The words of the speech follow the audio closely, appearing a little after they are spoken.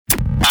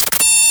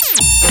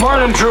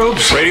Morning,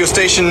 troops. Radio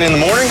station in the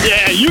morning?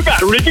 Yeah, you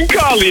got Rick and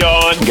Carly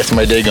on. Gets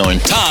my day going.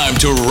 Time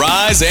to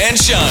rise and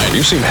shine.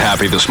 You seem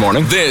happy this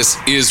morning. This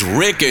is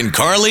Rick and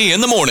Carly in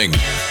the morning.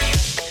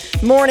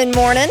 Morning.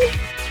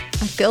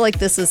 I feel like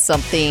this is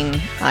something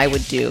I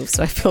would do,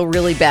 so I feel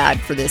really bad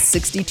for this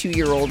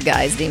 62-year-old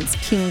guy. His name's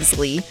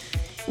Kingsley.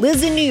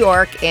 Lives in New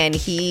York, and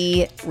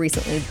he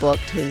recently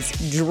booked his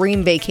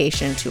dream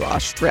vacation to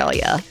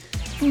Australia.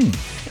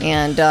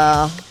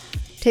 And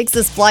takes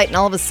this flight, and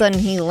all of a sudden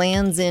he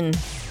lands in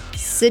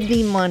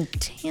Sydney,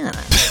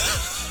 Montana.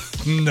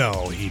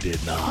 No, he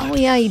did not. Oh,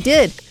 yeah, he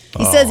did.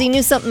 He says he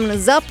knew something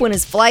was up when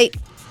his flight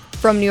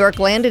from New York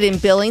landed in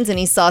Billings, and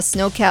he saw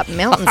snow-capped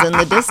mountains in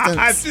the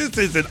distance. This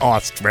isn't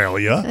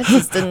Australia. That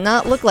just did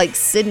not look like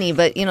Sydney,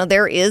 but,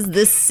 there is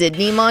this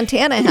Sydney,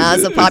 Montana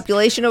has a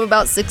population of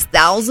about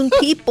 6,000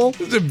 people.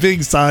 There's a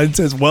big sign that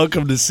says,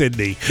 "Welcome to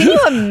Sydney." Can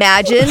you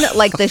imagine,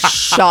 the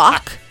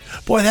shock?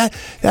 Boy,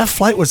 that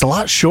flight was a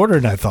lot shorter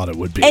than I thought it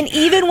would be. And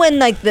even when,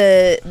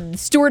 the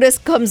stewardess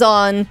comes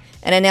on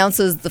and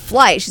announces the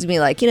flight, she's going to be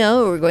like,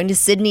 we're going to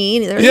Sydney.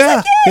 And they're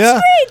like,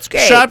 it's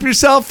great. Strap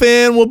yourself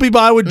in. We'll be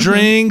by with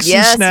drinks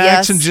and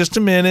snacks yes. in just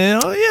a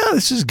minute. Oh, yeah,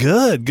 this is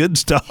good. Good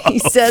stuff. He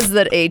says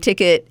that a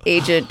ticket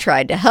agent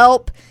tried to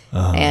help,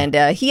 and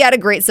he had a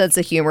great sense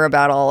of humor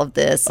about all of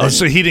this. Oh,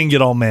 so he didn't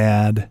get all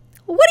mad.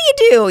 What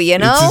do you do,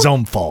 It's his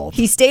own fault.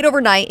 He stayed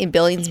overnight in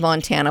Billings,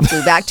 Montana,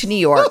 flew back to New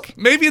York.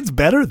 Maybe it's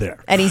better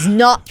there. And he's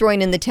not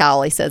throwing in the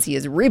towel. He says he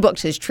has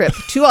rebooked his trip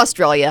to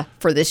Australia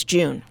for this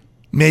June.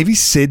 Maybe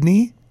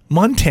Sydney,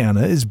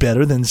 Montana is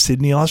better than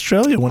Sydney,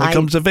 Australia when it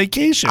comes to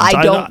vacations.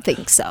 I don't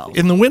think so.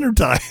 In the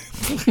wintertime.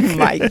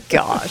 My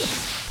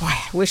gosh. Boy,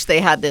 I wish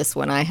they had this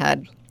when I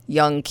had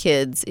young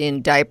kids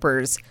in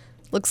diapers.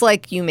 Looks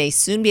like you may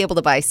soon be able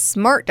to buy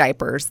smart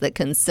diapers that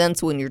can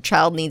sense when your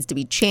child needs to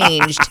be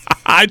changed.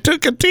 I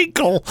took a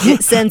tinkle.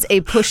 It sends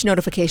a push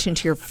notification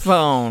to your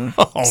phone.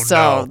 Oh, so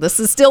no. this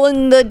is still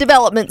in the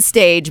development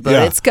stage, but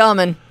it's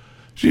coming.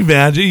 Can you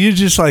imagine? You're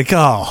just like,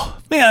 oh,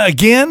 man,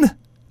 again?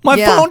 My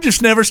phone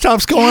just never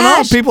stops going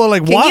off. People are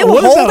like, Can "What? you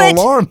What is hold that it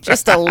alarm?"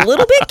 Just a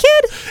little bit,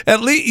 kid?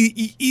 At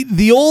least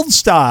the old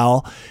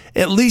style.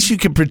 At least you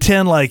can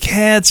pretend like,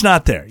 hey, it's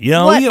not there. We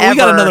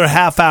got another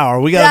half hour.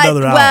 We got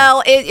another hour.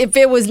 Well, if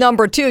it was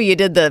number 2, you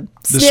did the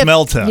sniff,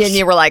 smell test. and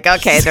you were like,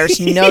 okay,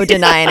 there's no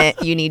denying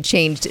it. You need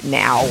changed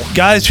now.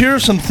 Guys, here are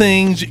some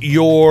things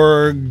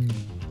your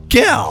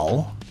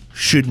gal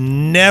should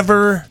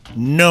never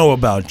know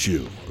about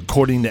you,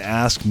 according to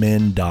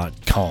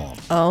AskMen.com.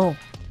 Oh.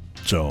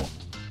 So,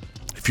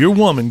 if your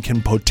woman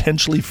can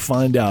potentially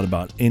find out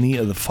about any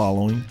of the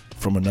following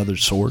from another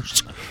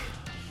source,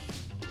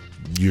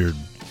 you're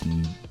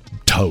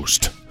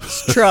toast.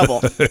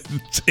 Trouble.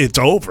 It's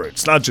over.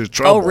 It's not just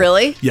trouble. Oh,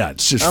 really? Yeah,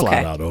 it's just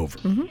flat out over.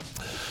 Mm-hmm.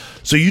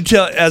 So you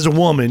tell, as a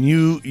woman,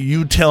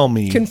 you tell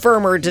me.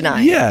 Confirm or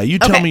deny. Yeah, you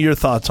tell me your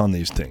thoughts on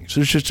these things.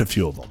 There's just a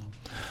few of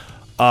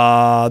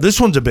them.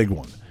 This one's a big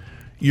one.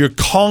 Your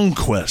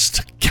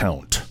conquest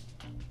count.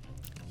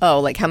 Oh,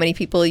 like how many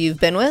people you've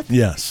been with?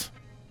 Yes.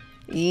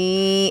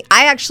 I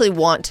actually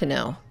want to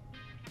know.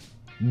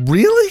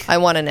 Really? I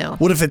want to know.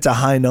 What if it's a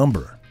high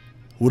number?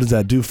 What does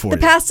that do for you?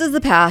 The past is the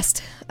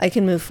past. I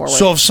can move forward.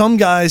 So if some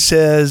guy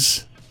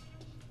says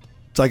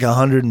it's like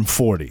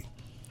 140,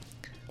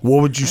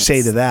 what would you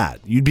say to that?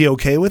 You'd be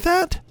okay with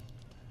that?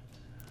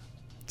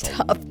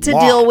 Tough to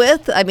deal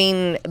with. I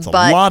mean, It's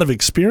but a lot of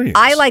experience.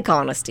 I like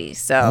honesty.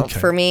 So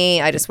for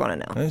me, I just want to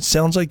know. It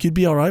sounds like you'd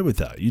be all right with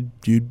that.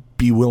 You'd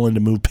be willing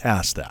to move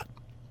past that.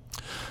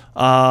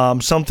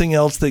 Something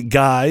else that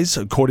guys,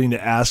 according to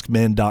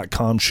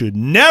AskMen.com, should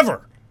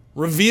never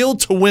reveal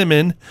to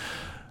women: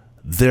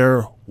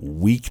 their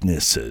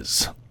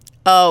weaknesses.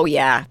 Oh,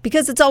 yeah.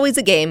 Because it's always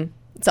a game.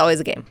 It's always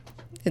a game.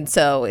 And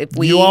so if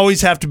we... You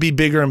always have to be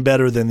bigger and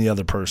better than the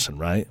other person,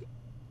 right?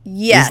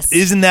 Yes.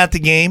 Isn't that the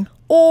game?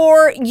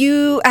 Or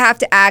you have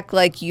to act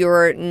like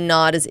you're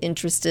not as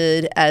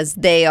interested as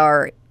they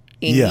are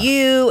in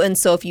you. And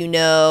so if you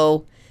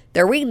know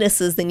their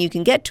weaknesses, then you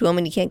can get to them,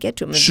 and you can't get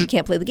to them if you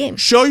can't play the game.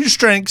 Show your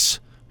strengths.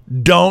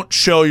 Don't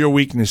show your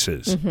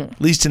weaknesses,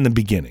 at least in the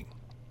beginning.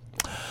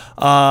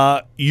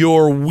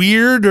 Your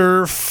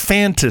weirder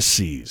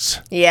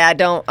fantasies. Yeah,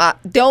 don't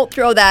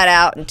throw that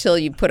out until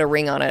you put a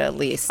ring on it at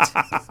least.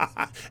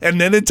 And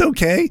then it's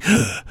okay?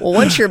 Well,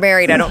 once you're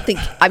married,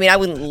 I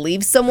wouldn't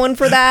leave someone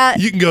for that.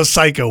 You can go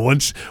psycho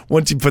once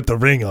you put the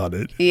ring on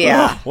it.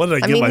 Yeah. Oh, what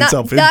did I get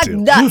myself into?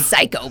 Not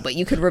psycho, but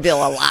you could reveal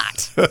a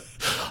lot.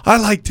 I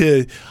like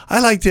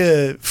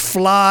to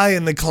fly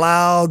in the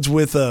clouds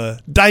with a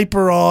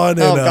diaper on.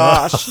 Oh,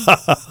 gosh.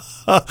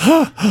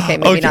 Okay,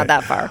 maybe not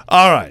that far.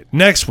 All right,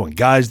 next one.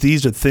 Guys,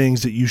 these are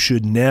things that you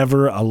should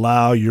never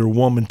allow your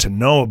woman to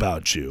know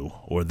about you,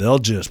 or they'll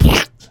just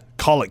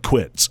call it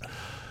quits.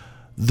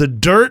 The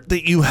dirt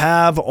that you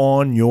have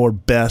on your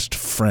best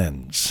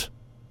friends.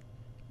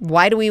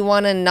 Why do we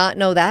want to not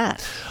know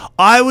that?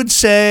 I would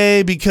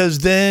say because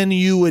then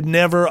you would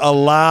never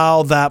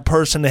allow that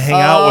person to hang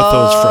out with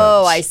those friends.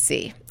 Oh, I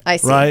see. I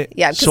see. Right?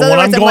 Yeah, because So when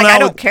otherwise I'm going I out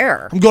don't with,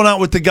 care. I'm going out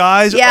with the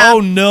guys. Yeah. Oh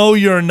no,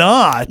 you're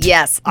not.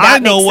 Yes, that I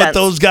know makes what sense.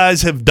 those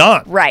guys have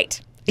done. Right.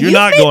 You're You've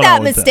not made going that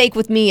out with them. mistake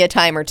with me a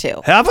time or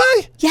two. Have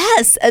I?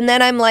 Yes, and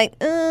then I'm like,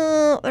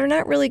 they're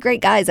not really great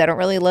guys. I don't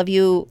really love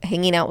you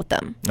hanging out with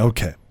them.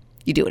 Okay.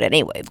 You do it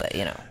anyway, but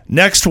you know.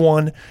 Next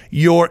one,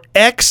 your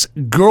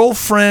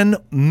ex-girlfriend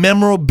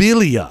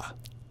memorabilia.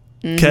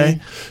 Okay.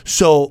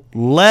 So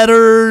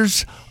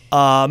letters,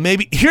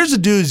 maybe here's a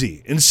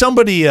doozy. And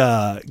somebody,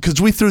 because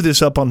we threw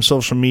this up on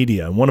social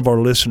media, and one of our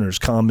listeners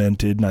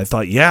commented, and I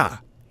thought, yeah,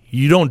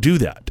 you don't do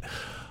that.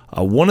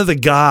 One of the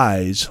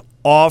guys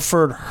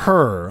offered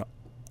her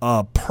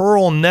a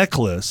pearl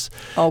necklace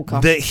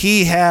that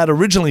he had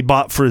originally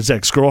bought for his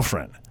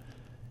ex-girlfriend.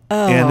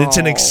 And it's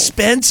an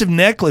expensive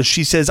necklace.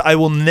 She says, I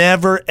will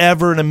never,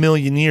 ever in a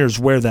million years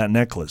wear that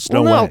necklace.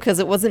 No Well, no, way. because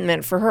it wasn't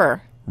meant for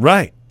her.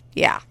 Right.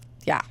 Yeah.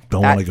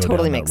 Don't That want to go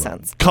totally down that makes road.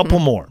 sense. Couple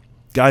more.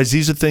 Guys,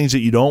 these are things that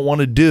you don't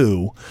want to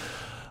do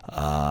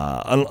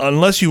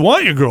unless you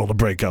want your girl to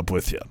break up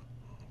with you.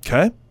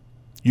 Okay?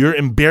 Your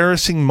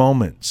embarrassing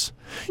moments.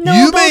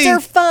 No, those are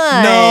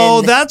fun.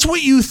 No, that's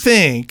what you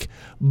think.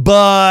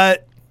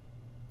 But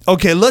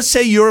okay, let's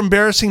say your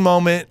embarrassing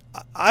moment.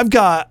 I've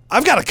got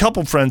a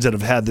couple friends that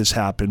have had this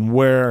happen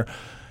where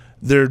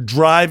they're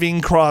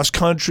driving cross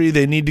country.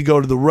 They need to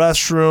go to the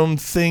restroom.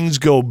 Things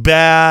go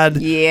bad.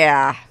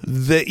 Yeah.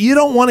 You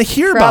don't want to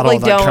hear about all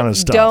that kind of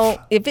stuff. Don't.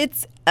 If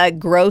it's a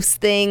gross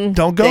thing,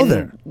 Don't go then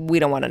there. We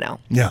don't want to know.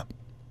 Yeah.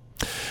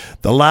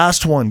 The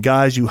last one,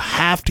 guys, you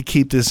have to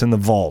keep this in the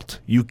vault.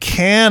 You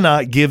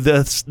cannot give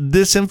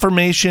this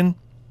information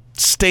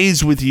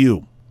stays with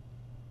you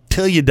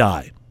till you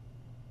die.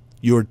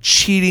 Your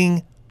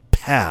cheating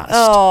past.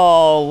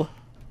 Oh.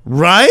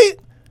 Right?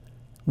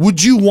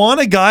 Would you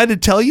want a guy to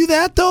tell you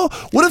that, though?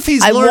 What if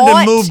he's I learned want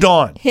and moved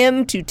on?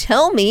 him to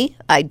tell me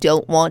I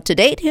don't want to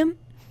date him,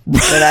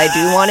 but I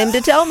do want him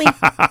to tell me.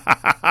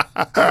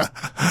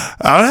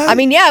 All right. I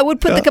mean, yeah, I would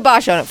put the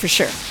kibosh on it for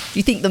sure. Do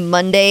you think the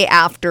Monday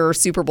after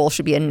Super Bowl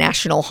should be a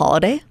national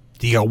holiday?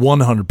 Yeah,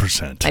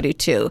 100%. I do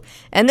too.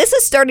 And this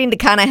is starting to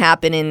kind of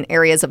happen in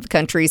areas of the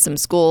country. Some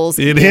schools.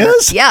 It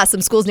is? Yeah, some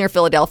schools near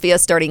Philadelphia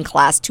starting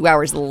class 2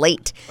 hours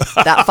late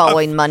that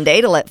following Monday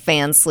to let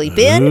fans sleep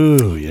in.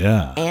 Ooh,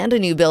 yeah. And a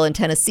new bill in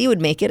Tennessee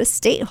would make it a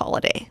state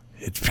holiday.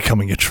 It's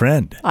becoming a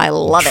trend. I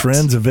love it.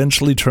 Trends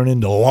eventually turn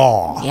into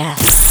law.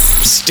 Yes.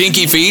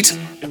 Stinky feet?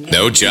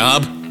 No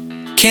job?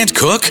 Can't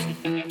cook?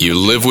 You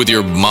live with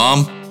your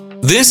mom?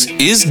 This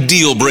is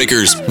Deal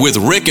Breakers with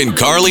Rick and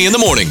Carly in the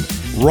morning.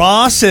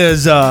 Ross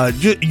says,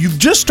 you've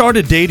just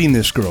started dating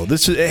this girl.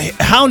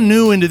 How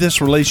new into this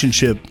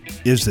relationship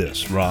is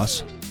this,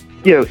 Ross?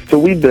 Yeah, so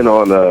we've been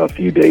on a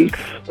few dates.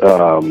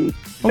 Okay.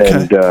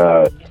 And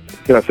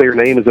can I say her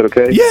name? Is that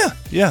okay?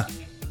 Yeah.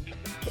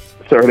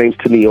 So her name's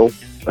Tennille.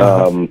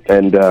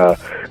 And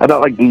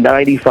about like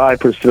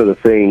 95% of the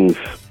things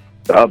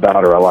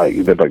about her I like.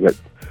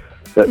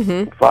 That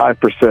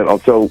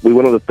 5%. So we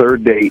went on the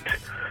third date,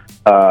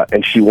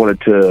 and she wanted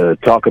to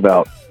talk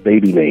about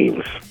baby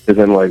names. And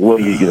then like, what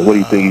do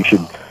you think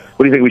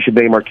we should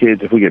name our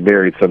kids if we get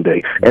married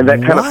someday? And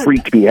that kind of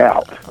freaked me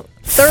out.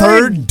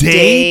 Third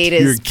date?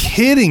 is- You're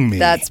kidding me.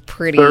 That's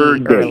pretty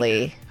Third date.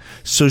 early.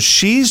 So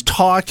she's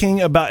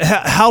talking about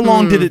how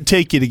long did it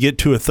take you to get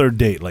to a third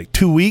date? Like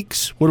 2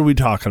 weeks? What are we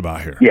talking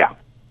about here? Yeah.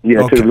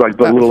 So Okay. it was like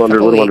a little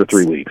under weeks.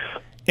 3 weeks.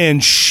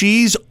 And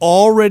she's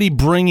already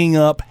bringing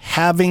up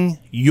having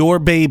your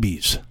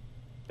babies.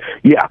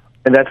 Yeah,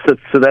 and that's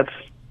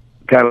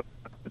kind of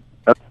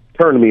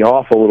turned me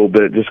off a little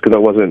bit just because I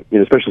wasn't,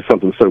 especially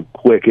something so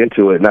quick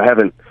into it, and I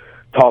haven't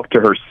talked to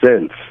her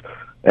since,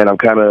 and I'm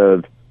kind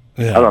of,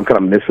 I'm kind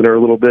of missing her a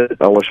little bit.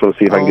 I just want to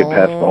see if I can get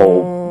past the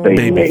whole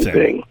baby name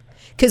thing.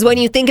 Because when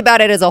you think about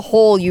it as a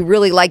whole, you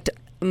really liked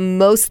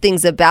most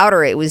things about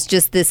her. It was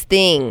just this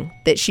thing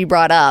that she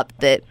brought up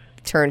that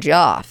turned you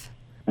off.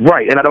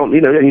 Right, and I don't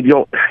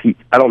know.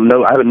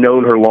 I haven't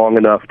known her long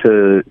enough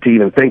to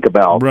even think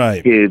about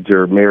kids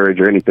or marriage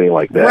or anything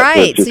like that.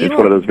 Right, So it's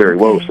one of those very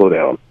whoa, slow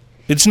down.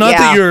 It's not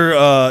that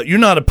you're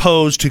not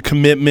opposed to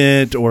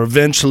commitment or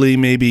eventually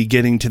maybe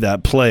getting to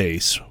that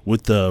place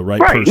with the right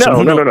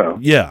person. No.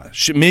 Yeah,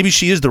 maybe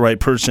she is the right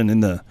person in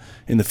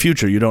the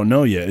future. You don't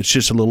know yet. It's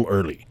just a little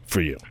early for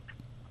you.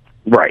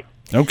 Right.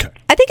 Okay.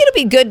 I think it'd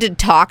be good to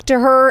talk to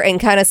her and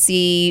kind of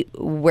see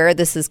where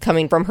this is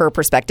coming from her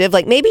perspective.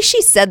 Like maybe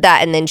she said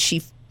that and then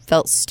she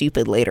felt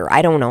stupid later.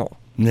 I don't know.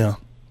 Yeah.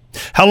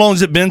 How long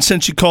has it been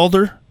since you called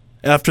her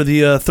after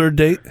the third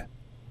date?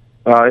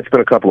 It's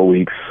been a couple of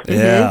weeks.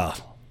 Yeah.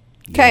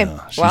 Okay.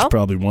 Yeah, she's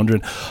probably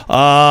wondering.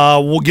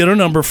 We'll get her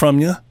number from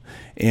you,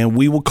 and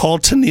we will call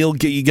Tennille,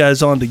 get you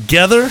guys on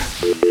together.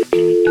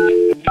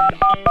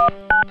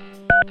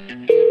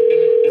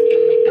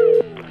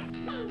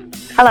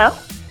 Hello?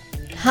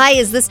 Hi,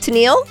 is this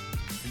Tennille?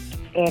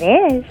 It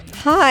is.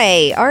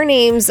 Hi, our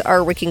names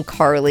are Rick and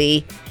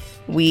Carly.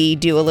 We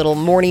do a little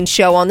morning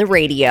show on the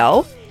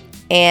radio,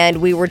 and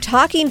we were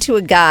talking to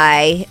a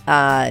guy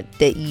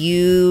that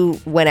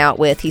you went out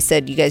with. He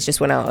said you guys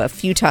just went out a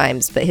few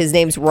times, but his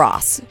name's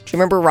Ross. Do you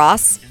remember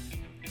Ross?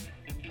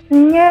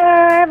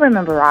 Yeah, I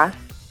remember Ross.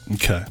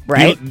 Okay.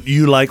 Right.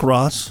 You like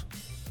Ross?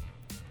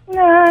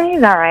 No,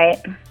 he's all right.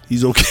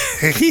 He's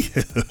okay.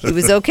 He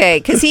was okay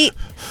because he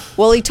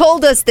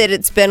told us that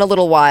it's been a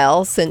little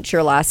while since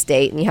your last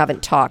date and you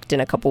haven't talked in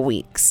a couple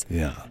weeks.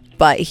 Yeah.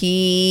 But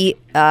he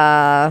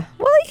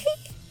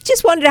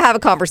just wanted to have a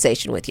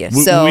conversation with you.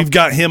 So We've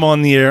got him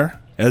on the air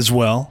as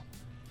well,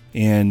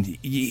 and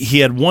he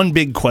had one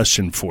big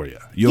question for you.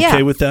 You okay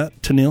Yeah. with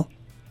that, Tennille?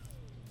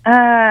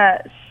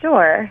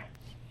 Sure.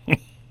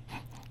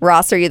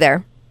 Ross, are you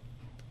there?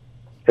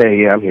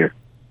 Hey, yeah, I'm here.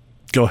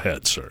 Go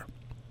ahead, sir.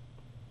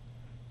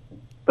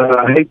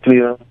 Hey,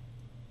 Tennille.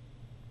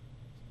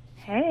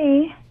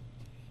 Hey.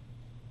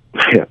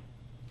 Yeah.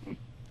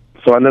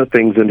 So I know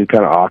things ended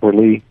kind of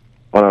awkwardly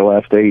on our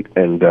last date,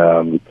 and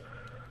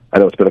I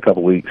know it's been a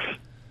couple weeks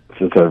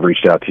since I've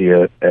reached out to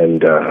you,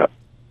 and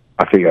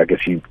I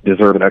guess you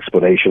deserve an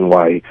explanation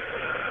why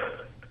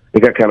it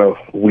got kind of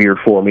weird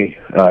for me,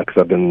 because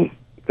I've been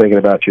thinking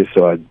about you,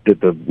 so I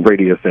did the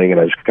radio thing, and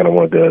I just kind of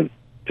wanted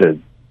to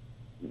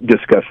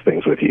discuss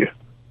things with you.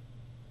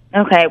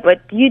 Okay,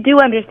 but you do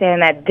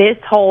understand that this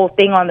whole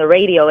thing on the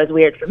radio is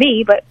weird for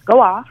me, but go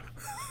off.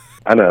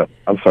 I know.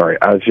 I'm sorry.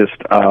 I was just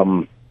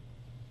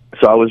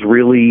so I was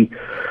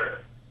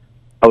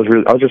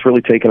just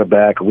really taken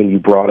aback when you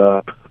brought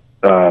up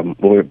when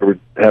we were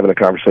having a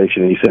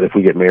conversation and you said if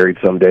we get married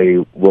someday,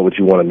 what would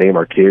you want to name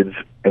our kids?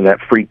 And that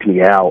freaked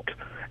me out.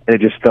 And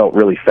it just felt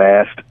really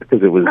fast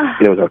because it was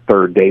our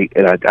third date,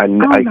 and I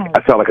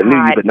felt like I knew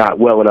you, but not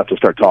well enough to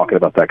start talking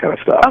about that kind of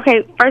stuff.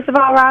 Okay, first of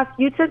all, Ross,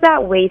 you took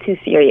that way too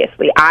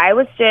seriously. I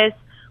was just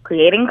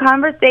creating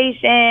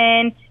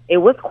conversation. It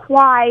was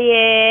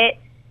quiet.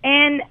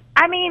 And,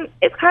 I mean,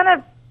 it's kind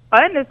of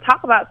fun to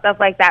talk about stuff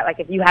like that. Like,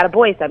 if you had a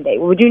boy someday,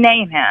 what would you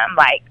name him?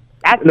 Like,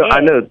 that's No,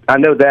 it. I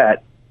know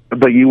that,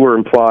 but you were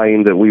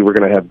implying that we were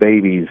going to have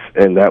babies,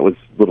 and that was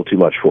a little too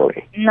much for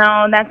me.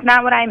 No, that's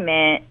not what I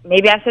meant.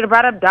 Maybe I should have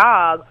brought up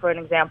dog, for an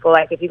example.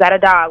 Like, if you got a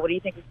dog, what do you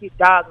think a cute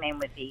dog name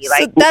would be?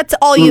 Like, So that's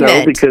all you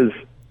meant. because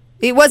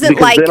It wasn't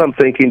because like then I'm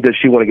thinking, does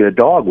she want to get a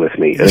dog with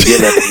me? And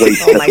again, that's way,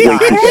 Oh my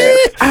that's way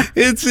too fast.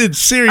 It's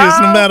serious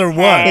no matter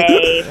what.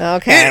 okay.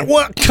 okay. And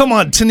what? Come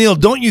on, Tennille,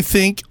 don't you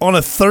think on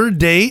a third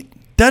date,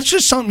 that's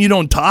just something you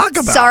don't talk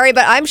about? Sorry,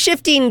 but I'm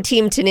shifting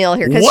Team Tennille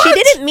here because she What?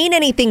 didn't mean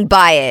anything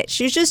by it.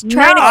 She was just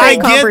trying to No. I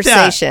create get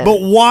conversation. that, but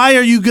why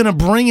are you going to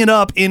bring it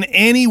up in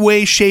any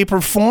way, shape,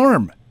 or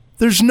form?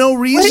 There's no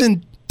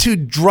reason to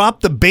drop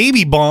the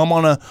baby bomb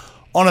on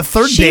a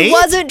third she date.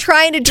 wasn't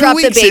trying to 2 drop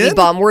the weeks baby in?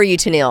 bomb, were you,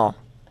 Tennille?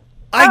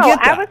 I No, get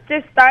that. I was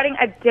just starting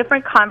a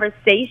different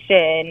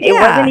conversation. It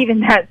Yeah. wasn't even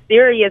that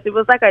serious. It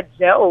was like a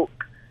joke.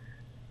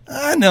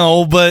 I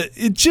know, but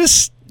it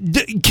just.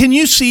 Can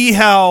you see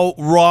how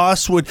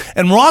Ross would?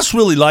 And Ross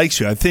really likes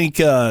you. I think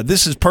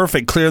this is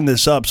perfect, clearing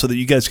this up so that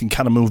you guys can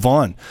kind of move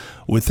on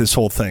with this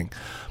whole thing.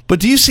 But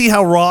do you see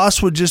how Ross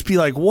would just be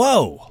like,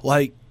 "Whoa,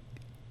 like,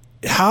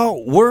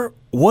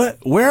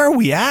 where are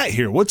we at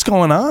here? What's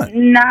going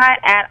on?" Not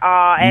at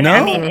all. And I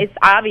No? mean, it's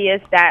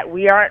obvious that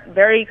we aren't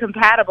very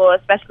compatible,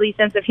 especially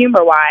sense of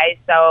humor wise.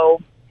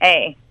 So,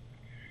 hey.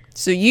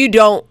 So you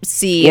don't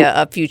see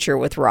a future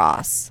with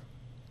Ross.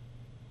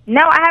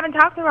 No, I haven't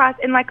talked to Ross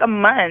in like a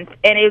month,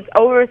 and it's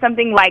over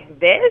something like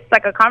this,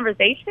 like a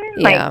conversation.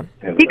 Yeah.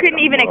 Like, he couldn't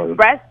even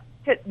express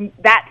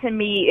that to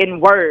me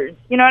in words.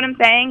 You know what I'm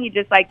saying? He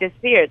just like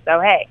disappeared.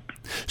 So, hey.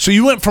 So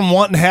you went from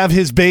wanting to have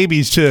his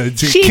babies to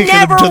She kicking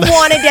never him to the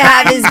wanted to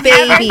have his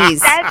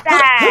babies. Said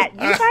that. You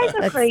guys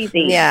are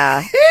crazy.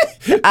 Yeah.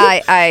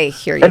 I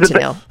hear you, And the-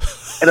 Tennille.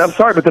 And I'm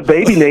sorry, but the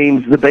baby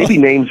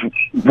names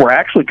were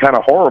actually kind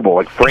of horrible.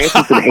 Like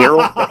Francis and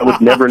Harold. I would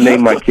never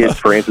name my kids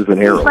Francis and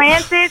Harold.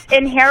 Francis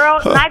and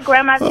Harold, my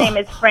grandma's name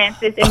is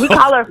Francis, and we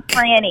call her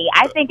Franny.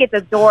 I think it's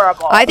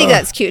adorable. I think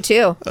that's cute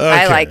too.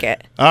 I Okay. like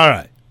it. All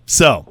right.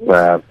 So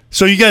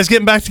you guys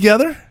getting back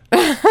together?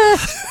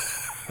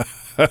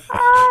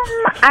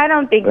 I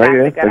don't think that's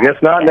a good I guess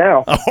not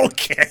now.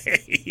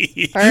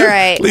 Okay. All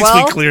right. At least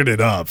Well, we cleared it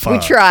up. we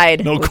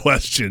tried. No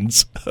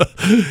questions.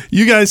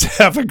 You guys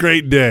have a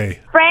great day.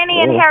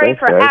 Franny and Oh, Harry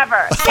thanks, guys.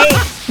 forever.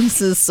 Hey.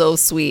 This is so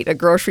sweet. A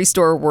grocery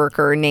store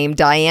worker named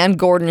Diane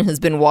Gordon has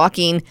been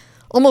walking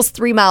almost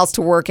 3 miles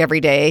to work every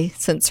day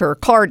since her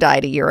car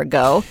died a year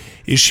ago.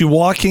 Is she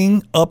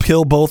walking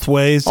uphill both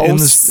ways Oh, in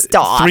the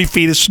stop. 3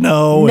 feet of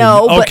snow?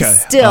 No, and, but okay.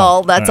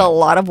 still, Oh, that's all a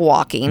lot of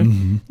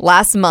walking.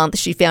 Last month,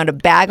 she found a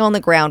bag on the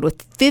ground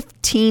with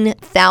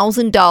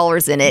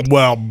 $15,000 in it. right.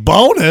 Well,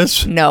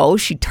 bonus. No,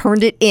 she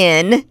turned it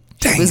in.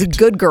 Dang She was a it.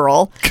 good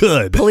girl.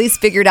 Good. Police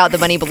figured out the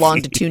money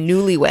belonged to two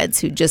newlyweds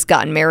who'd just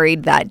gotten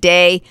married that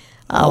day.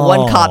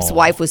 One cop's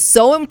wife was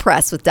so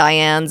impressed with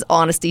Diane's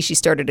honesty, she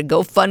started a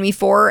GoFundMe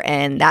for her,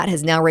 and that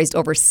has now raised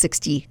over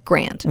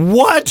 $60,000.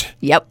 What?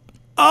 Yep,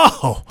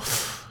 Oh,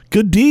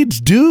 good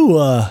deeds do.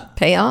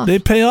 pay off. They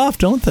pay off,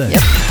 don't they? Yep.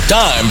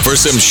 Time for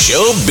some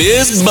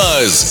Showbiz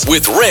Buzz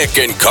with Rick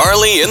and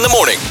Carly in the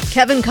morning.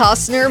 Kevin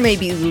Costner may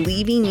be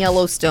leaving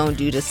Yellowstone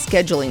due to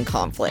scheduling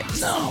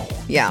conflicts. No.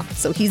 Yeah,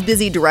 so he's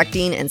busy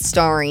directing and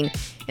starring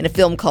in a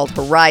film called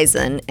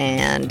Horizon,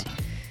 and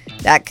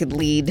that could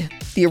lead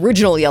the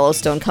original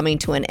Yellowstone coming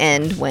to an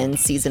end when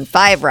season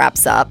 5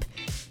 wraps up.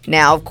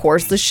 Now, of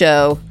course, the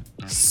show,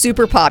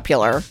 super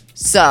popular.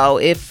 So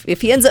if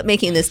he ends up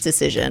making this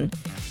decision,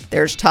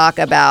 there's talk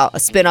about a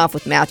spinoff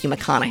with Matthew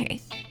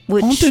McConaughey.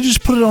 Which, Why don't they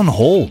just put it on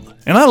hold?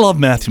 And I love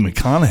Matthew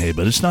McConaughey,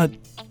 but it's not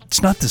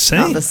the same.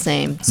 Not the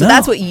same. So No.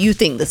 that's what you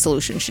think the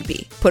solution should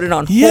be. Put it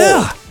on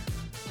Yeah. hold.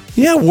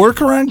 Yeah,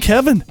 work around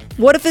Kevin.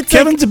 What if it's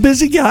Kevin's a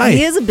busy guy.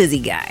 He is a busy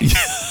guy.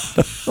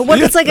 But what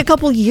if it's like a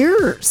couple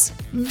years?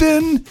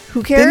 Then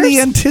Who Then the cares?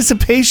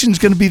 anticipation's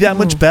going to be that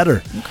much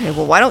better. Okay,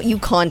 well, why don't you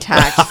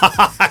contact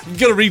I'm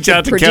going to reach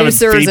out to Kevin's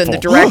producers and people. the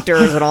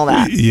directors and all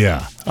that?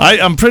 Yeah.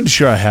 I'm pretty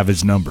sure I have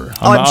his number.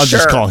 Oh, I'm I'll sure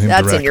just call him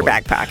that's directly. in your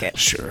back pocket.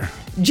 Sure.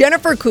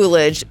 Jennifer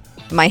Coolidge,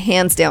 my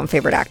hands down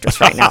favorite actress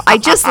right now. I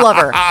just love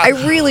her. I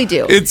really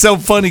do. It's so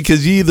funny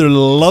because you either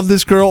love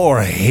this girl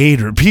or hate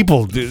her.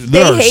 People, there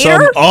They are hate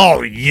some. her?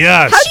 Oh,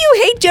 yes. How do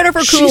you hate Jennifer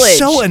Coolidge? She's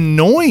so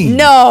annoying.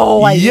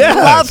 No, I Yes.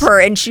 love her,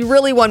 and she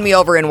really won me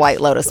over in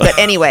White Lotus. But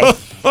anyway,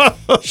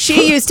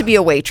 she used to be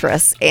a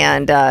waitress,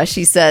 and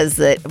she says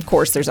that, of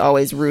course, there's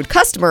always rude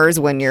customers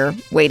when you're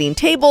waiting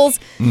tables.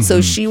 So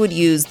she would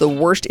use the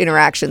worst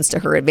interactions to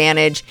her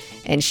advantage,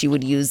 and she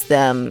would use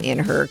them in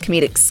her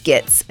comedic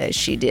skits as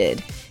she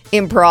did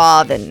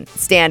improv and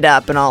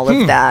stand-up and all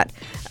of that.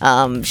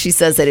 She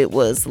says that it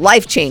was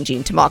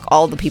life-changing to mock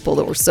all the people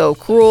that were so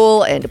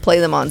cruel and to play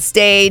them on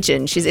stage.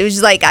 And it was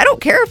just like, I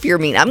don't care if you're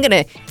mean.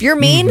 If you're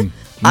mean,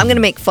 I'm going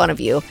to make fun of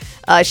you.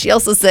 She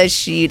also says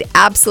she'd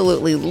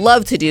absolutely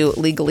love to do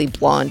Legally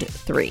Blonde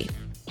 3.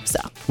 So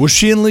Was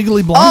she in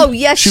Legally Blonde? Oh,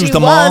 yes, she was she the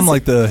mom, was.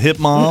 like the hip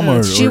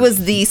mom? she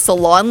was the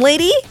salon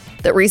lady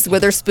that Reese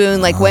Witherspoon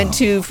went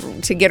to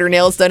get her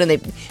nails done,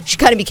 and she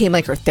kind of became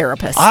like her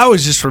therapist. I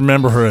always just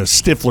remember her as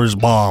Stifler's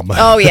mom.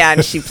 Oh, yeah,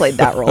 and she played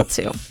that role,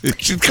 too.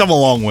 She's come a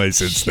long way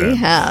since She then.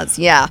 has,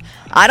 yeah.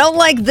 I don't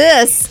like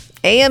this.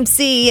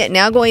 AMC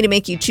now going to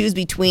make you choose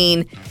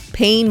between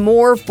paying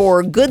more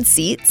for good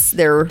seats.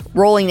 They're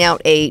rolling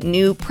out a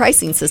new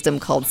pricing system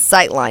called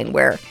Sightline,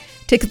 where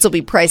tickets will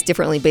be priced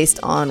differently based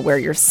on where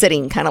you're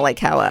sitting, kind of like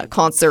how a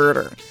concert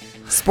or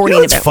sporting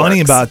What's event funny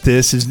works. about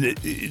this is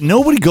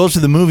nobody goes to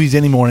the movies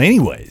anymore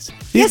anyways.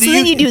 Yeah, so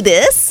then you do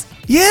this?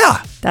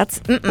 Yeah. That's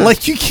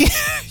Like you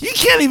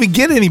can't even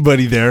get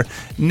anybody there.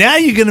 Now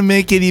you're going to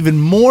make it even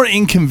more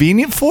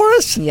inconvenient for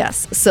us?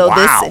 Yes. So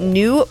Wow. this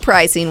new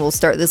pricing will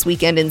start this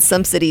weekend in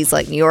some cities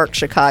like New York,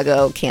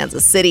 Chicago,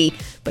 Kansas City,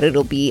 but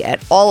it'll be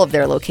at all of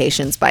their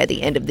locations by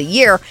the end of the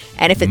year.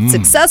 And if it's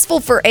successful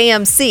for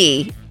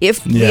AMC,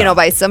 if Yeah.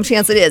 by some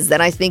chance it is,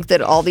 then I think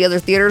that all the other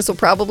theaters will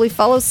probably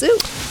follow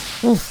suit.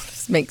 Oof,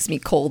 this makes me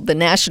cold. The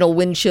national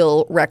wind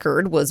chill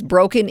record was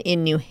broken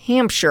in New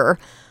Hampshire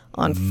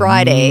on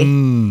Friday.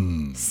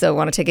 So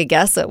want to take a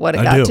guess at what it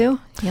I got do. to?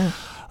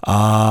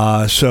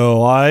 Yeah.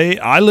 So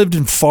I lived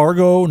in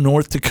Fargo,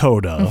 North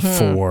Dakota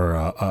for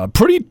a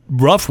pretty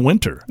rough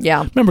winter.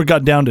 Yeah. Remember, it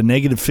got down to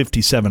negative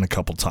 57 a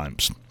couple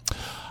times.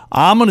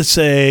 I'm going to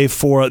say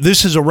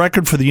this is a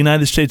record for the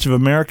United States of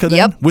America then?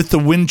 Yep. With the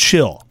wind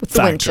chill With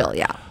the wind chill,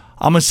 yeah.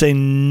 I'm going to say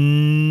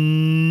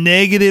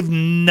negative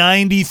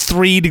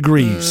 93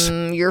 degrees.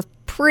 You're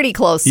pretty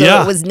close. So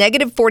Yeah. it was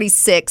negative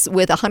 46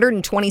 with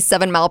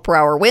 127 mile per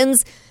hour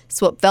winds.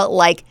 So it felt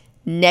like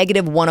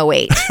negative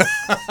 108.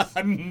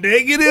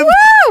 Negative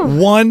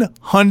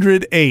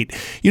 108.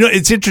 You know,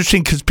 it's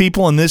interesting because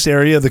people in this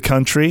area of the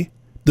country,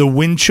 the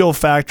wind chill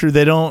factor,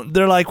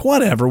 they're like,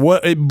 whatever.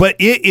 But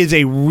it is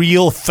a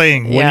real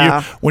thing.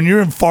 Yeah. When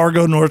you're in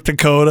Fargo, North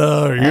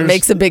Dakota. Or It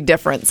makes a big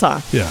difference,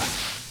 huh? Yeah.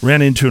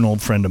 Ran into an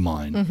old friend of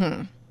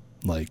mine.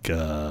 Like,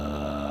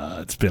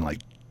 it's been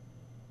like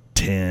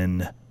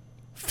 10,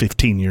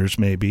 15 years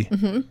maybe.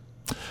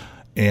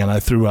 And I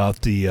threw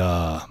out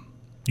the,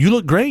 you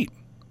look great.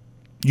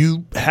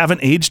 You haven't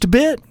aged a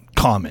bit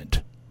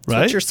comment. That's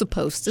Right? what you're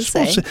supposed to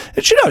say.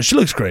 And she does. She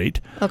looks great.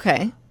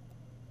 Okay.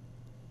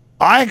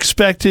 I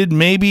expected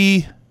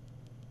maybe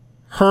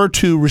her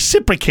to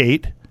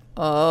reciprocate.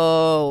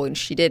 Oh, and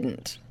she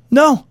didn't.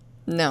 No.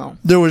 No.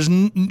 There was.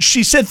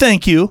 She said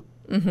thank you.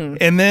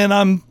 And then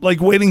I'm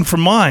like waiting for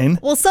mine.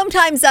 Well,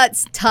 sometimes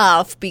that's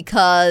tough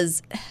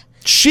because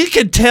She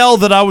could tell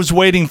that I was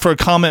waiting for a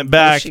comment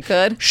back. she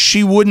could?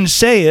 She wouldn't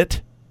say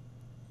it.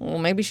 well,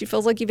 maybe she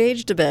feels like you've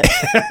aged a bit.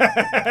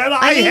 And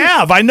I mean,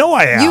 have. I know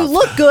I have. You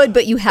look good,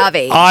 but you have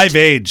aged. I've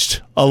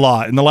aged a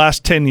lot in the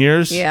last 10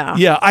 years. Yeah.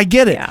 Yeah, I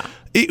get it. Yeah.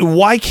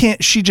 Why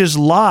can't she just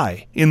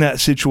lie in that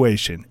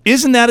situation?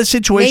 Isn't that a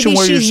situation Maybe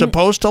where you're she's-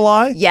 supposed to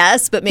lie?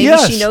 Yes, but maybe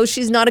Yes. she knows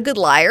she's not a good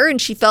liar,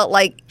 and she felt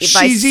like if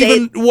She's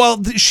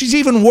she's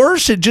even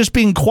worse at just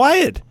being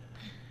quiet.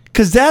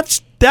 Because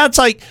that's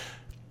like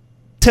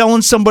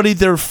telling somebody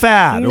they're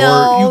fat,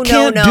 or you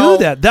can't do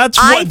that. That's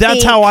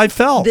think how I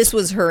felt. This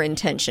was her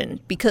intention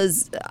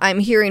because I'm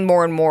hearing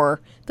more and more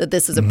that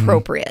this is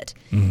appropriate.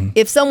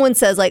 If someone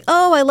says like,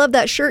 "Oh, I love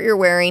that shirt you're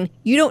wearing,"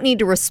 you don't need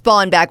to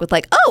respond back with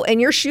like, "Oh, and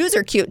your shoes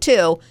are cute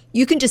too."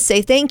 You can just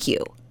say thank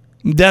you.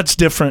 That's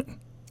different.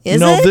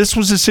 Is no, it? this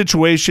was a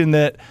situation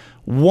that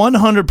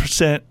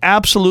 100%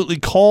 absolutely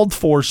called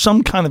for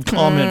some kind of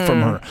comment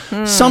from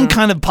her, some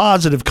kind of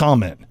positive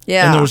comment.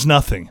 Yeah. And there was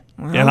nothing.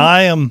 And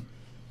I am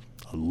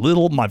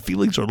my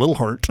feelings are a little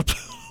hurt.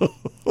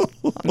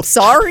 I'm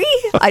sorry.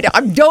 I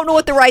don't know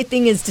what the right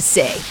thing is to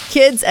say.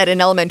 Kids at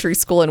an elementary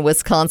school in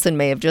Wisconsin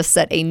may have just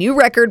set a new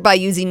record by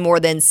using more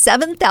than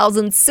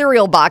 7,000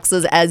 cereal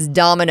boxes as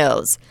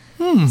dominoes.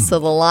 So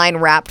the line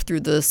wrapped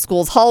through the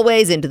school's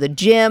hallways into the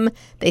gym.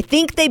 They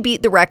think they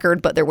beat the record,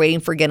 but they're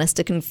waiting for Guinness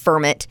to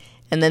confirm it.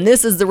 And then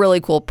this is the really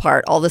cool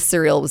part. All the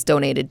cereal was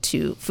donated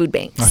to food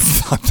banks. I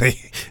thought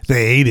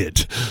they ate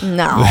it.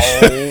 No.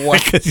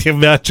 Because you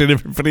imagine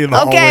everybody in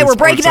the Okay, hallways we're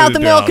breaking out the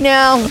milk down.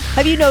 now.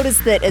 Have you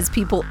noticed that as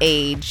people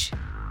age,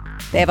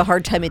 they have a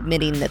hard time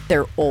admitting that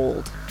they're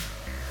old?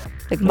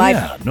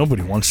 Yeah,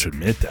 nobody wants to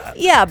admit that.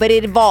 Yeah, but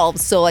it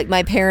evolves. So, like,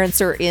 my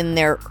parents are in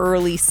their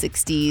early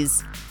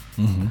 60s.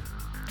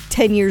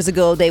 10 years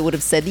ago, they would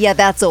have said, yeah,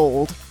 that's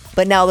old.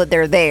 But now that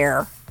they're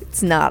there,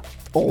 it's not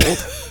old.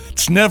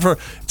 It's never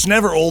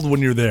old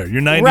when you're there.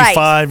 You're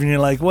 95 and you're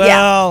like,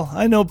 well,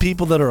 I know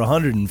people that are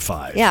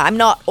 105. Yeah, I'm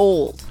not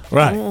old.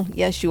 Right. Oh,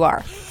 yes, you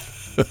are.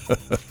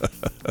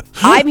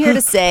 I'm here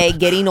to say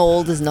getting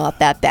old is not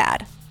that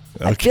bad.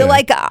 I feel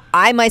like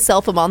I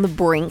myself am on the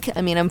brink.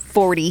 I mean, I'm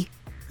 40.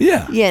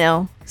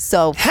 Yeah.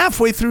 So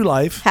halfway through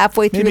life.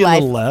 Maybe Maybe a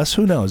little less.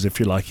 Who knows if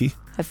you're lucky.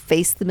 I've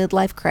faced the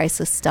midlife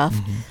crisis stuff.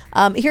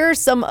 Here are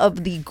some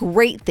of the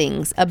great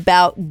things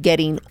about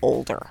getting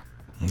older.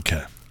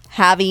 Okay.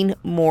 Having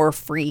more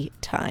free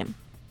time.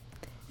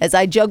 As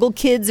I juggle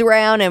kids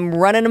around and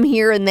running them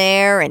here and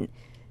there and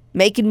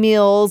making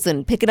meals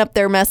and picking up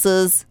their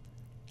messes,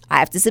 I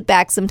have to sit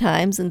back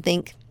sometimes and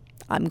think,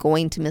 I'm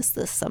going to miss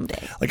this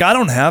someday. Like, I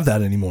don't have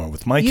that anymore.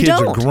 With my kids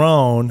don't. are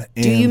grown.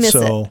 And do you miss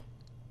it?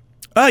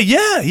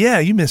 Yeah,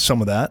 you miss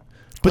some of that.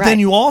 But then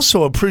you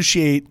also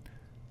appreciate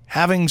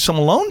having some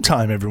alone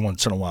time every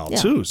once in a while,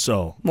 too.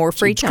 So more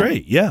free it's time.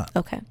 Great, yeah.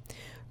 Okay.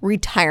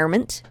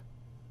 Retirement.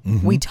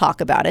 We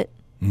talk about it.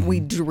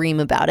 We dream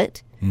about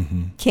it.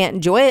 Can't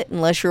enjoy it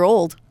unless you're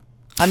old.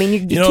 I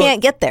mean, you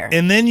can't get there.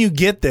 And then you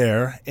get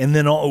there, and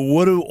then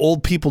what do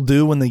old people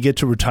do when they get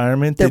to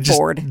retirement? They're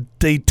bored.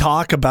 They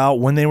talk about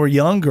when they were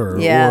younger,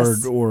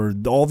 Yes. or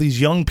all these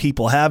young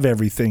people have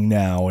everything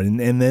now, and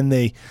then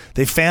they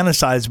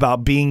fantasize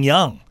about being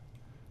young.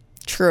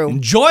 True.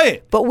 Enjoy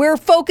it. But we're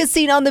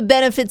focusing on the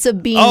benefits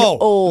of being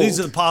old. These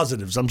are the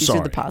positives. These sorry.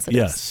 are the positives.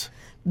 Yes.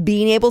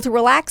 Being able to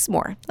relax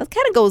more. That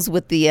kind of goes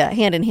with the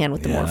hand in hand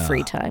with the more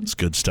free time. It's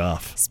good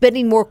stuff.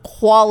 Spending more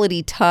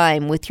quality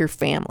time with your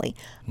family.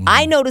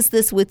 I noticed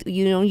this with,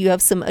 you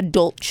have some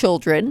adult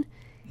children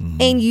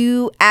and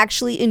you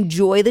actually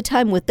enjoy the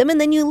time with them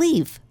and then you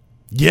leave.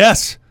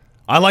 Yes.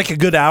 I like a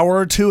good hour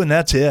or two and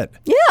that's it.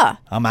 Yeah.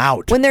 I'm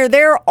out. When they're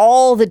there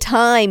all the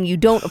time, you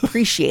don't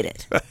appreciate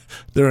it.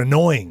 They're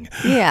annoying.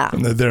 Yeah.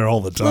 And they're there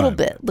all the time.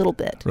 Little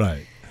bit.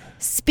 Right.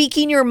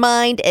 Speaking your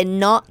mind and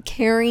not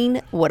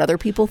caring what other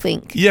people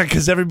think. Yeah,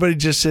 because everybody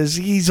just says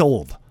he's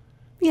old.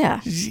 Yeah.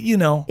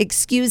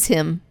 Excuse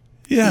him.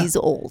 Yeah. He's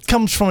old.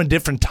 Comes from a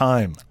different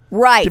time.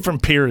 Right.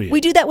 Different period.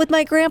 We do that with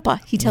my grandpa.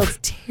 He tells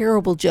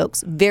terrible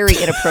jokes. Very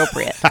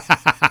inappropriate.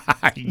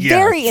 Yes.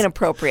 Very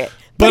inappropriate.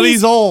 But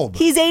he's old.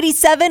 He's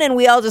 87 and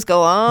we all just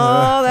go,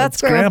 oh, that's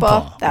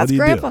Grandpa. What That's do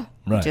you do? Grandpa.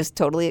 Right. Just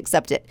totally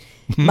accept it.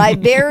 My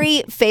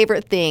very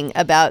favorite thing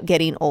about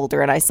getting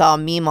older, and I saw a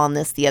meme on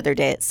this the other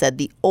day. It said,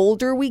 the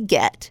older we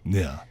get,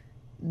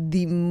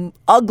 the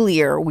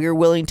uglier we're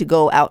willing to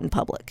go out in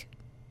public.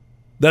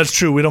 That's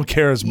true. We don't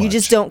care as much. You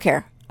just don't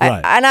care.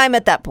 Right. And I'm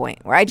at that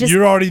point where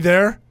You're already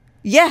there?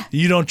 Yeah.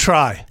 You don't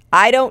try.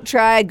 I don't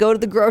try. I go to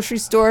the grocery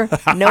store,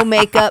 no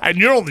makeup. And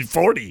you're only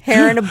 40.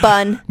 Hair in a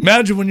bun.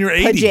 Imagine when you're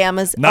 80.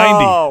 Pajamas.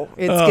 90. Oh,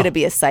 it's going to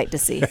be a sight to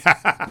see.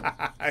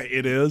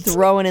 It is.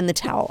 Throwing in the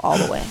towel all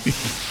the way.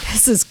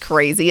 This is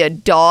crazy. A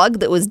dog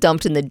that was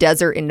dumped in the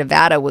desert in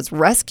Nevada was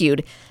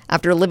rescued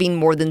after living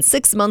more than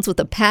 6 months with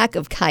a pack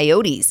of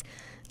coyotes.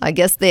 I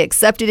guess they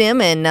accepted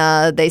him,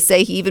 and they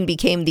say he even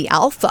became the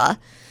alpha.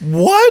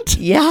 What?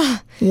 Yeah.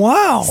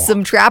 Wow.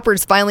 Some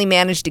trappers finally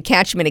managed to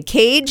catch him in a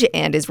cage,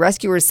 and his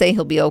rescuers say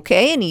he'll be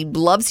okay, and he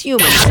loves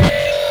humans.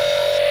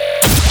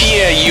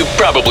 Yeah, you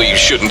probably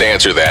shouldn't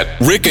answer that.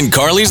 Rick and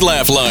Carly's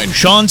Laugh Line.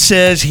 Sean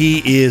says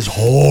he is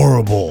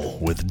horrible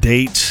with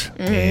dates,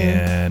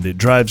 and it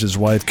drives his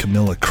wife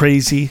Camilla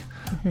crazy.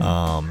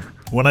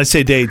 When I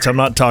say dates, I'm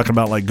not talking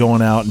about like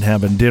going out and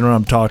having dinner.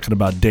 I'm talking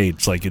about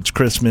dates, like it's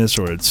Christmas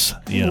or it's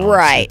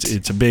Right.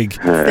 It's a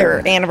big.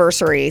 Their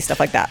anniversary, stuff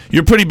like that.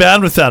 You're pretty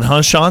bad with that,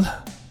 huh, Sean?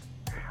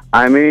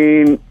 I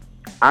mean,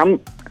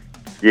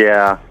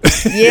 yeah,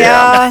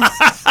 Yeah.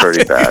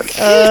 pretty bad.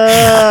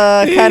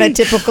 Kind of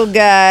typical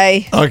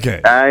guy. Okay.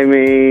 I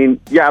mean,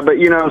 yeah, but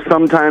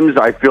sometimes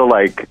I feel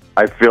like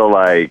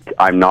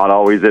I'm not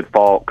always at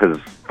fault because,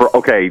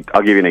 I'll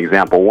give you an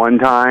example. One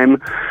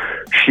time,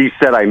 she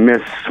said I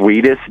missed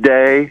Sweetest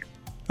Day.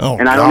 Oh,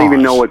 and I don't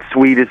even know what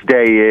Sweetest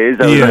Day is.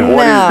 I was like,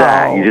 what is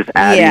that? You just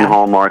adding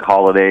Hallmark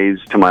holidays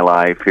to my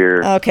life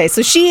here. Okay,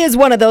 so she is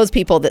one of those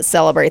people that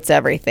celebrates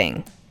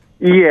everything.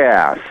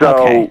 Yeah, so...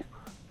 Okay.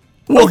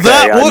 Well, okay,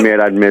 that I would- admit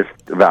I'd missed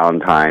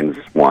Valentine's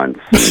once.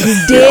 You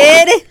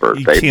did?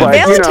 Birthday. You can't-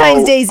 But,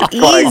 Valentine's Day's like,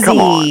 come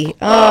on.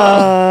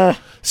 easy.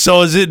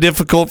 So is it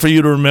difficult for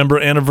you to remember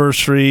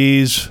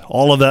anniversaries,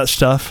 all of that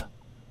stuff?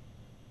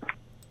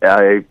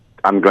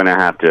 I'm going to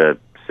have to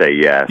say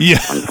yes, Yeah.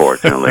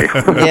 unfortunately.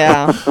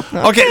 Yeah.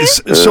 Okay,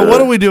 so what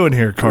are we doing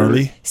here,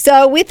 Carly?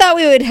 So we thought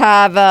we would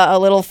have a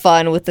little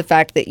fun with the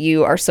fact that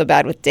you are so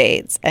bad with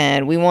dates,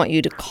 and we want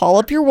you to call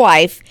up your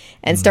wife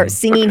and start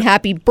singing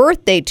happy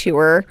birthday to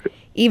her,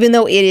 even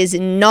though it is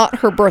not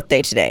her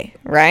birthday today,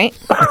 right?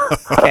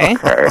 Okay.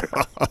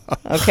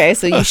 Okay,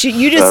 so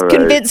you just All right.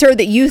 convince her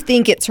that you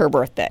think it's her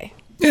birthday.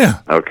 Yeah,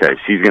 Okay,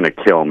 she's going to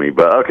kill me,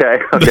 but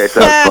okay,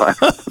 sounds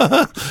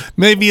fine.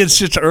 maybe it's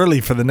just early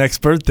for the next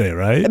birthday,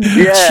 right?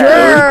 Yeah,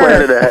 Sure. we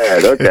planned it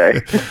ahead.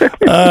 Okay.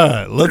 All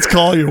right, let's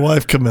call your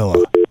wife,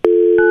 Camilla.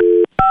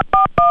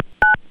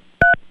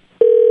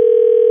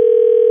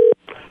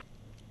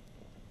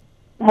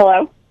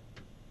 Hello?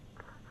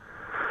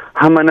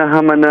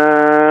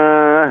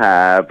 Humana,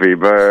 happy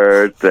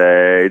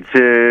birthday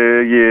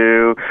to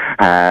you.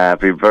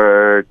 Happy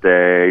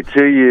birthday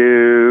to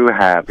you.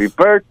 Happy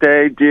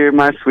birthday, dear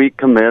my sweet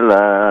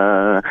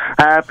Camilla.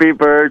 Happy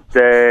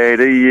birthday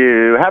to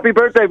you. Happy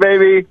birthday,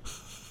 baby.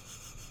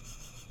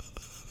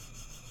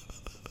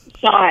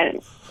 Sean,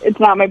 it's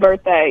not my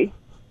birthday.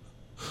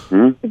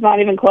 It's not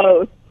even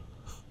close.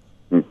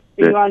 Are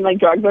you on, like,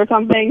 drugs or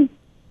something?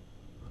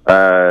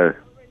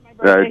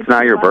 It's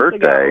not your Months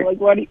ago. birthday. Like,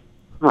 what do you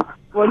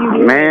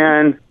do?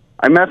 Man,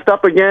 I messed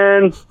up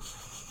again.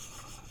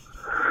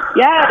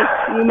 Yes,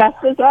 you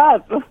messed this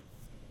up. But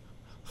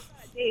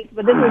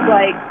this is,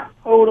 like,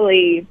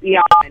 totally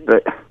beyond.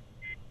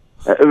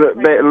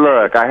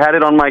 Look, I had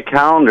it on my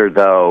calendar,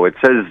 though. It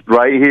says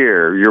right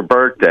here, your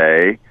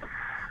birthday.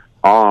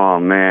 Oh,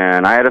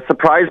 man. I had a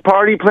surprise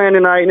party planned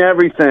tonight and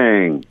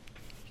everything.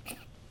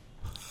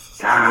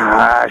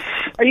 Gosh.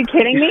 Are you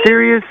kidding me?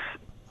 Serious?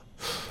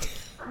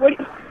 What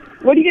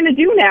are you going to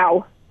do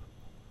now?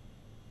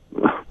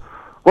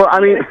 Well,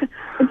 I mean,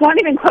 It's not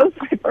even close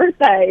to my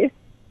birthday.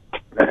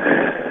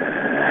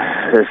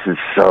 this is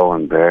so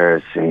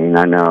embarrassing.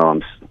 I know.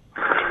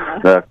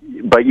 Look,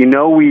 but you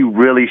know we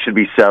really should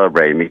be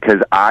celebrating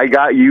because I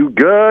got you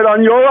good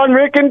on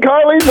Rick and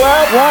Carly's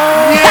lap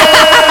line.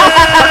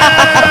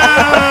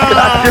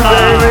 Got you,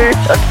 baby.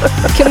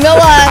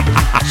 Camilla,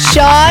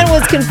 Sean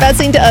was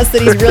confessing to us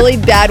that he's really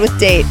bad with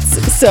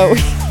dates, so we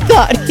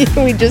thought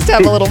we'd just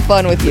have a little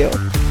fun with you.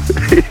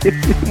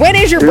 When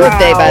is your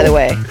birthday, by the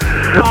way?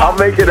 I'll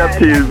make it up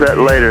to you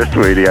later,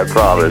 sweetie. I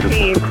promise.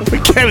 We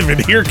can't even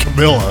hear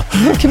Camilla.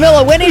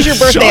 Camilla, when is your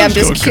birthday? Sean's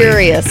I'm just going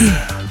curious.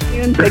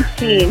 June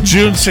 16th.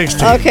 June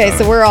 16th. Okay,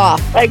 so we're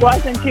off. Like,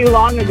 wasn't too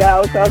long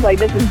ago, so I was like,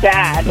 this is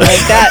bad. Like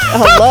that,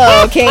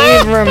 hello, can't you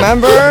even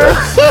remember?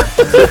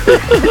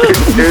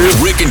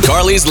 Rick and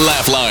Carly's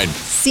Laugh Line.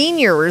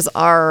 Seniors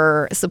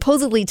are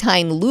supposedly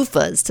tying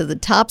loofahs to the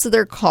tops of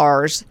their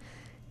cars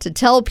to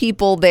tell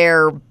people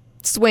they're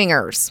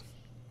swingers.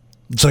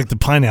 It's like the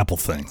pineapple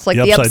thing. It's like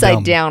the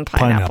upside down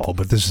pineapple.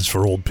 But this is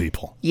for old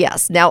people.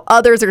 Yes. Now,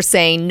 others are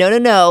saying,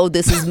 no,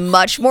 this is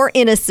much more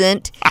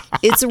innocent.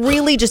 It's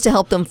really just to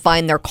help them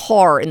find their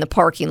car in the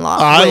parking lot.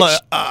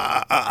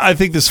 I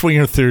think the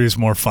swinger theory is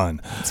more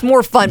fun. It's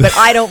more fun, but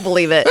I don't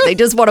believe it. They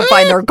just want to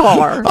find their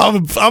car.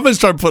 I'm going to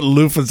start putting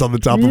loofahs on the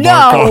top of our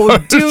No,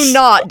 cars. do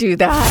not do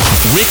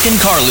that. Rick and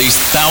Carly's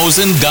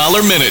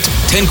 $1,000 minute.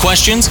 10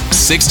 questions,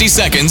 60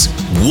 seconds,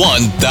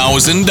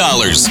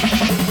 $1,000.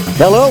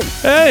 Hello,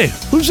 Hey,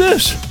 who's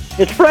this?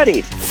 it's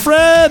Freddie.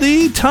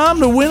 Freddie, time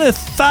to win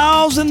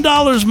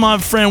 $1,000, my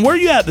friend. Where are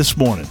you at this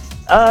morning?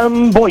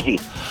 Boise.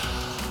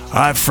 All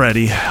right,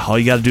 Freddie, all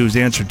you got to do is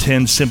answer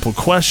 10 simple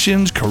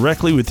questions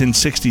correctly within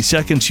 60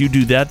 seconds. You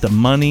do that, the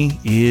money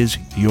is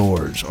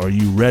yours. Are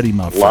you ready,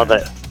 my friend? Love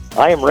it.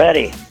 I am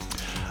ready.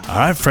 All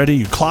right, Freddie,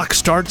 your clock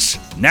starts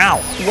now.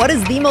 What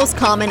is the most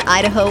common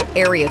Idaho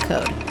area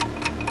code?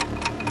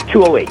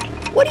 208.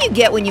 What do you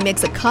get when you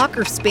mix a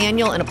Cocker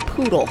Spaniel and a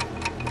Poodle?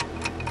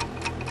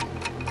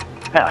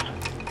 Pass.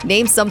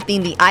 Name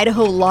something the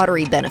Idaho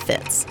lottery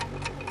benefits.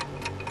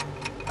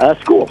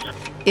 Schools.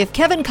 If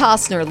Kevin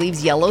Costner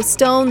leaves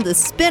Yellowstone, the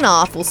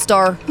spin-off will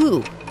star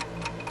who?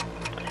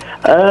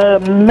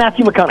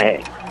 Matthew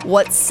McConaughey.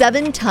 What's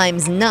 7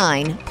 times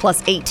 9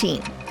 plus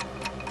 18?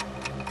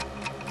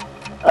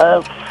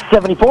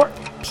 74.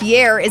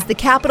 Pierre is the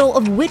capital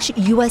of which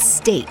U.S.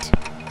 state?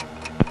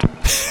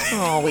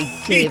 Oh, we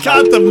He gave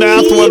got up. the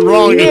math one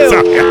wrong. knew.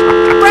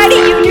 Freddie,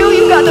 you knew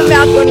you got the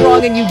math one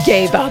wrong and you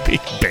gave up. He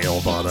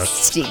bailed on us.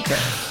 Stinker.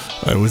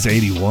 It was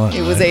 81.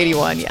 It was right?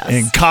 81, yes.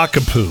 And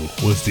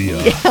Cockapoo was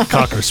the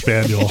Cocker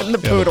Spaniel. And the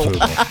poodle.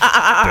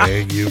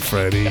 Dang you,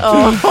 Freddie.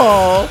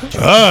 Oh. All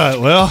right,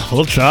 well,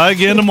 we'll try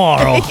again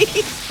tomorrow.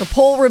 The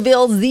poll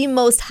reveals the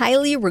most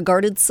highly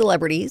regarded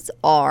celebrities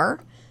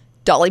are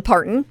Dolly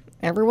Parton.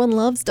 Everyone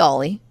loves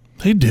Dolly.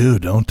 They do,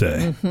 don't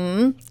they?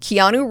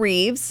 Keanu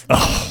Reeves.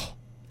 Oh.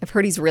 I've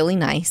heard he's really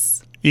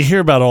nice. You hear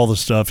about all the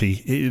stuff,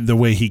 the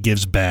way he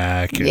gives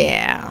back. And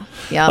Yeah.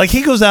 Yeah. Like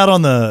he goes out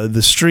on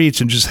the streets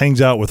and just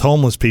hangs out with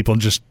homeless people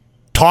and just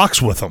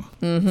talks with him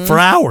for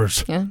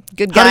hours. Yeah,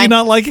 good guy. How do you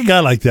not like a guy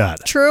like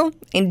that? True.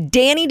 And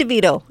Danny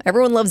DeVito.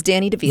 Everyone loves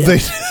Danny DeVito.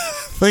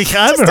 I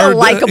haven't Just heard a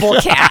likable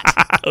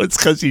cat. It's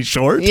because he's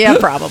short? Yeah,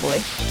 probably.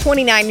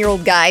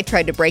 29-year-old guy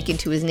tried to break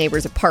into his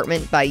neighbor's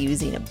apartment by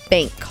using a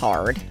bank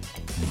card.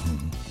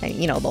 And,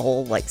 you know, the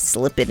whole, like,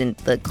 slip it in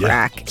the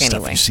crack. Stuff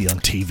Anyway, you see on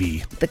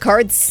TV. the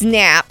card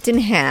snapped in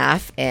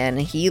half, and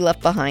he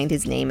left behind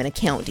his name and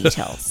account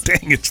details.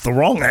 Dang, it's the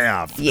wrong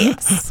half.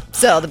 Yes.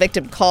 So the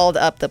victim called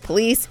up the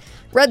police,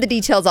 read the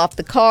details off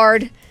the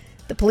card.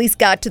 The police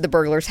got to the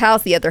burglar's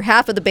house, the other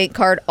half of the bank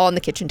card on the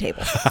kitchen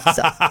table.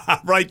 So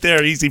Right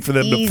there, easy for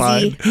them to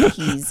find.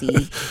 Easy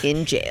peasy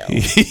in jail.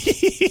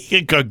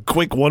 A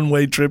quick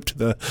one-way trip to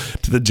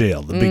the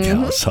jail, the big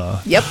house, huh?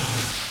 Yep.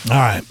 All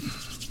right.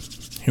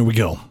 Here we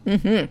go.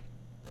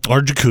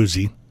 Our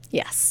jacuzzi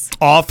Yes.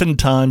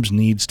 oftentimes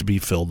needs to be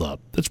filled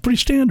up. That's pretty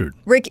standard.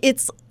 Rick,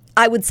 it's,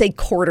 I would say,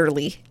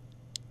 quarterly.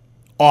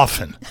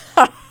 Often.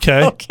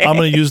 Okay? Okay. I'm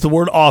going to use the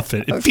word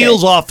often. It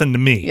feels often to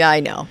me. Yeah, I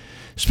know.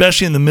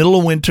 Especially in the middle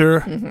of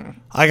winter.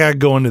 I got to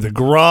go into the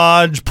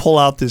garage, pull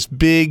out this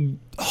big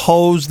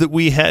hose that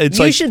we had. It's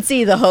You should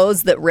see the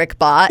hose that Rick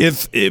bought.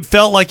 It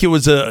felt like it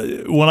was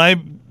when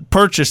I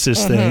purchased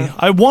this thing,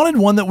 I wanted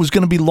one that was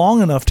going to be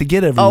long enough to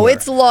get everywhere. Oh,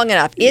 it's long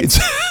enough.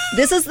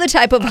 This is the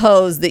type of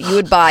hose that you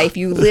would buy if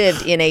you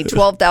lived in a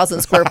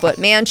 12,000 square foot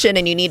mansion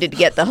and you needed to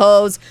get the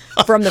hose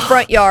from the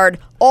front yard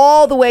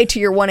all the way to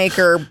your 1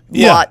 acre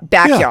lot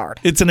backyard.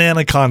 Yeah. It's an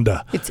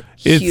anaconda. It's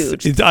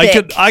huge.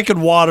 I could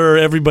water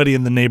everybody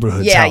in the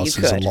neighborhood's houses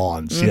you could. and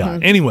lawns. Yeah.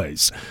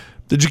 Anyways,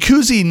 the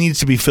jacuzzi needs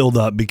to be filled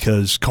up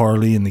because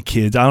Carly and the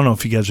kids, I don't know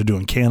if you guys are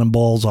doing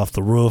cannonballs off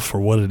the roof or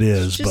what it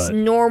is. Just but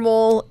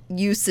normal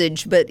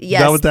usage, but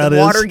yes, what that the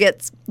is? water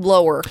gets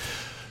lower.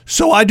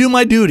 So I do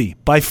my duty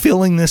by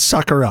filling this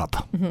sucker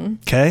up.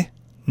 Okay?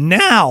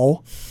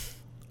 Now,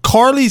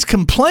 Carly's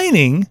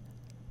complaining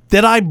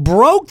that I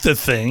broke the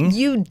thing.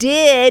 You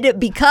did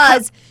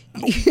because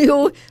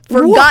you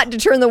forgot to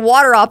turn the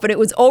water off and it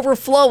was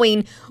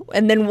overflowing,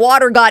 and then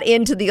water got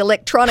into the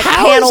electronic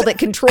panel that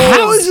controls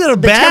the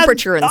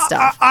temperature and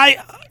stuff.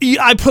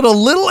 I put a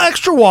little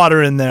extra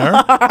water in there.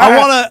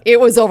 It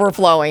was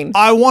overflowing.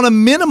 I want to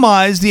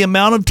minimize the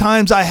amount of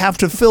times I have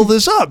to fill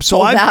this up,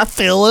 so I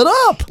fill it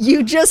up.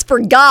 You just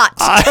forgot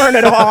to turn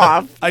it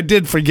off. I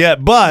did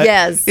forget, but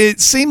it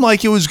seemed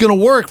like it was going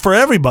to work for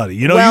everybody.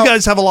 You know, you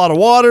guys have a lot of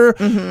water.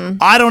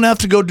 I don't have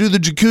to go do the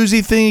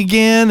jacuzzi thing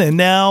again, and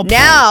now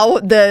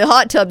the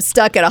hot tub's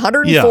stuck at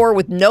 104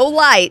 with no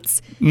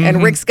lights,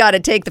 and Rick's got to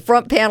take the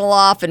front panel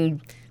off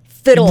and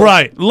fiddle.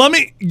 Right. Let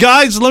me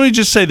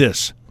just say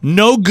this.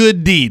 No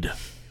good deed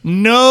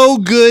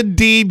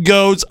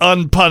goes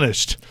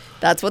unpunished.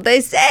 That's what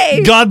they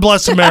say. God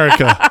bless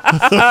America.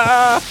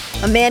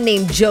 A man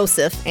named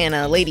Joseph and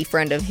a lady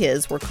friend of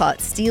his were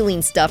caught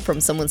stealing stuff from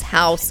someone's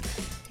house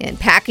and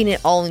packing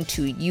it all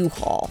into a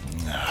U-Haul.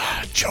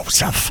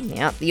 Joseph.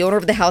 Yeah, the owner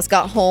of the house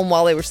got home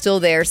while they were still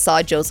there,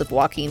 saw Joseph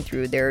walking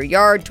through their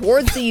yard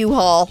towards the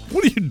U-Haul.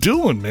 What are you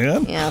doing,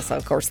 man? Yeah, so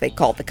of course they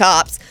called the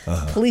cops.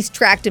 Police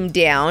tracked him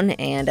down,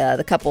 and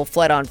the couple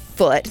fled on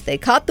foot. They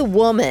caught the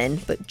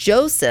woman, but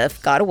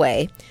Joseph got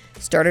away,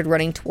 started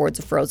running towards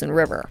a frozen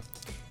river.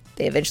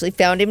 They eventually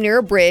found him near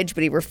a bridge,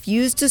 but he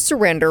refused to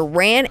surrender,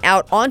 ran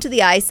out onto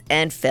the ice,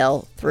 and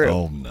fell through.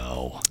 Oh,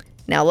 no.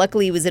 Now,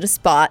 luckily, he was in a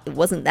spot. It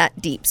wasn't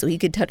that deep, so he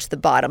could touch the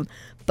bottom,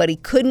 but he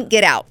couldn't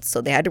get out, so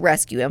they had to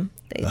rescue him.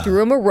 They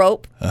threw him a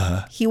rope.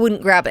 He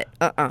wouldn't grab it.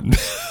 I'm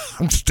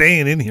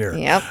staying in here.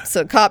 Yep,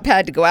 so a cop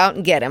had to go out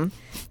and get him.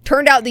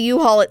 Turned out the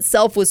U-Haul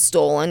itself was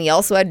stolen. He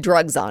also had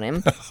drugs on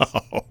him.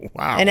 Oh,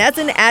 wow. And as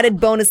an added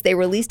bonus, they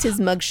released his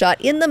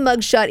mugshot. In the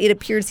mugshot, it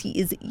appears he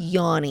is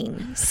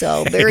yawning.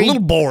 So a little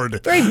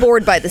bored. Very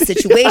bored by the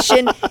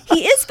situation.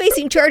 He is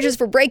facing charges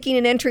for breaking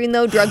and entering,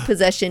 though, drug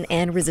possession,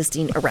 and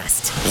resisting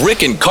arrest.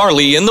 Rick and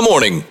Carly in the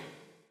morning.